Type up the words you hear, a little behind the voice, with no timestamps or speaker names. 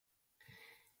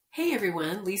Hey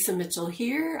everyone, Lisa Mitchell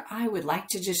here. I would like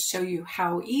to just show you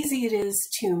how easy it is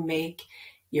to make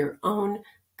your own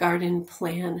garden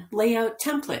plan layout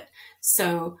template.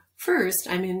 So first,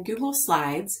 I'm in Google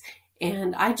Slides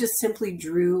and I just simply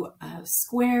drew a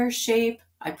square shape.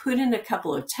 I put in a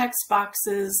couple of text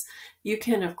boxes. You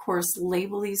can, of course,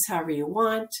 label these however you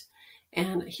want.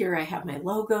 And here I have my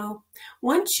logo.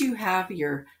 Once you have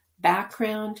your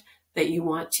background that you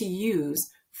want to use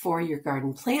for your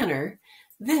garden planner,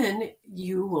 then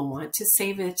you will want to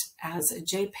save it as a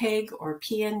JPEG or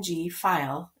PNG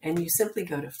file, and you simply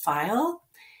go to File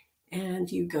and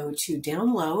you go to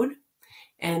Download,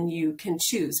 and you can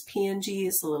choose. PNG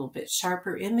is a little bit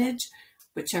sharper image.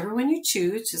 Whichever one you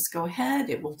choose, just go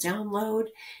ahead, it will download,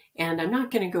 and I'm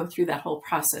not going to go through that whole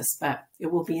process, but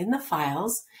it will be in the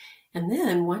files. And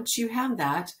then once you have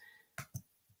that,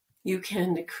 you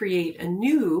can create a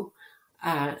new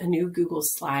Google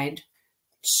slide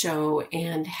show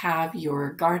and have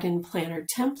your garden planner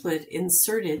template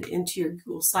inserted into your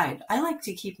Google slide. I like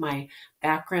to keep my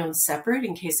background separate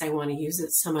in case I want to use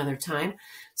it some other time.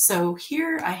 So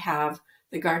here I have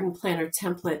the garden planner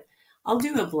template. I'll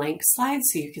do a blank slide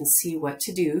so you can see what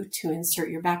to do to insert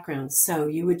your background. So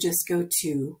you would just go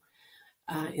to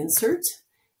Insert,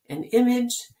 an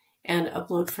image, and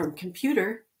upload from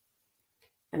computer.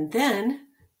 And then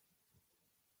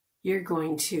you're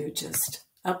going to just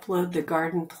upload the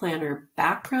garden planner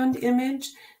background image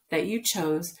that you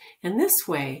chose. And this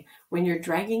way, when you're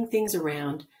dragging things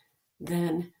around,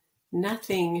 then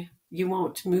you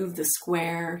won't move the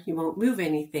square, you won't move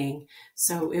anything.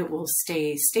 So it will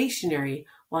stay stationary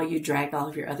while you drag all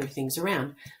of your other things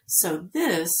around. So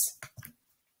this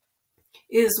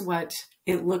is what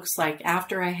it looks like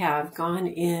after I have gone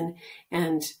in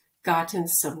and gotten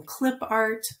some clip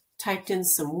art, typed in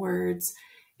some words,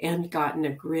 and gotten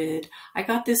a grid. I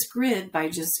got this grid by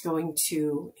just going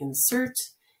to Insert,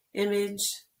 Image,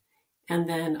 and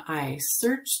then I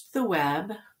searched the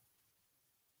web.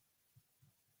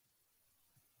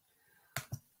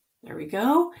 There we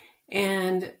go.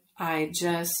 And I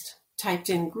just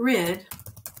typed in grid,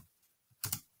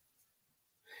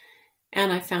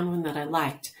 and I found one that I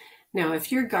liked. Now,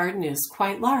 if your garden is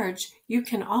quite large, you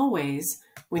can always,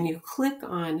 when you click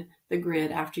on the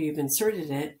grid after you've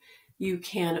inserted it, you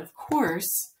can, of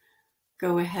course,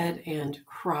 go ahead and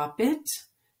crop it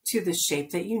to the shape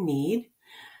that you need.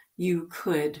 You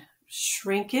could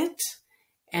shrink it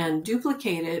and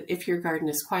duplicate it. If your garden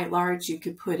is quite large, you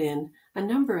could put in a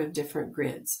number of different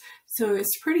grids. So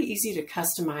it's pretty easy to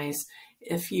customize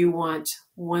if you want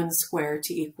one square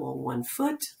to equal 1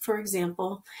 foot, for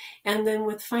example. And then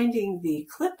with finding the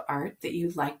clip art that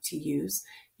you'd like to use,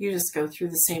 you just go through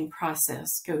the same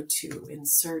process. Go to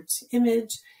Insert Image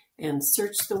and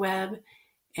search the web,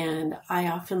 and I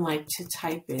often like to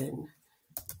type in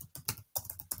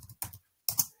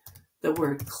the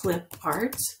word clip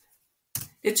art.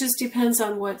 It just depends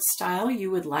on what style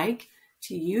you would like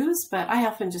to use, but I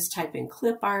often just type in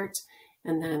clip art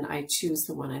and then I choose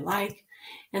the one I like.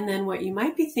 And then what you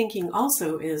might be thinking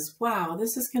also is, wow,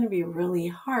 this is going to be really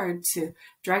hard to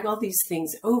drag all these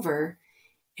things over,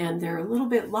 and they're a little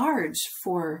bit large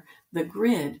for the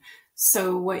grid.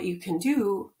 So what you can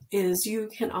do is you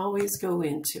can always go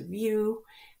into View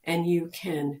and you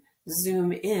can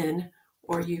zoom in,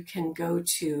 or you can go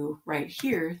to right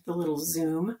here, the little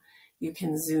zoom. You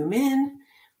can zoom in,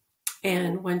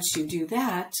 and once you do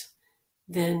that,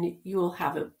 then you will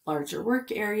have a larger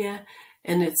work area,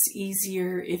 and it's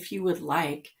easier if you would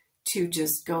like to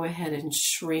just go ahead and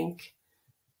shrink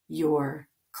your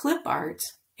clip art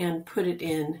and put it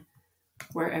in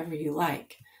wherever you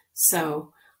like.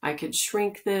 So I could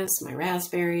shrink this, my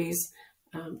raspberries.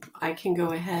 I can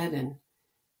go ahead and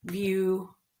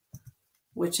view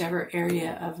whichever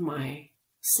area of my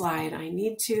slide I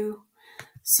need to.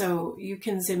 So you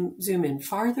can zoom in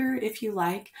farther if you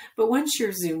like, but once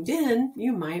you're zoomed in,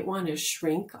 you might want to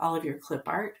shrink all of your clip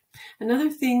art.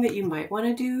 Another thing that you might want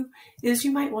to do is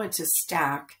you might want to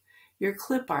stack your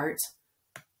clip art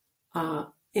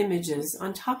images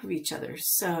on top of each other.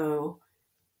 So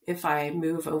if I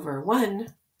move over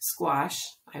one squash,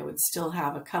 I would still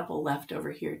have a couple left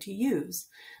over here to use.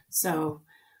 So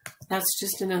that's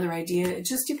just another idea. It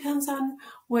just depends on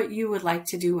what you would like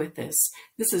to do with this.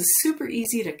 This is super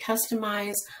easy to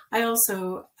customize. I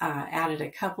also added a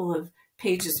couple of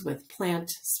pages with plant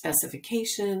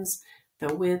specifications,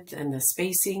 the width and the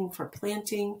spacing for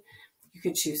planting. You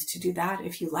could choose to do that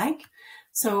if you like.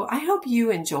 So I hope you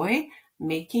enjoy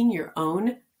making your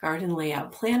own garden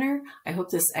layout planner. I hope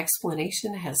this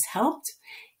explanation has helped,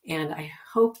 and I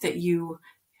hope that you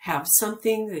have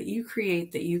something that you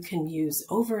create that you can use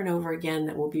over and over again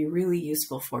that will be really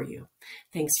useful for you.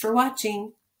 Thanks for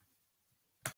watching.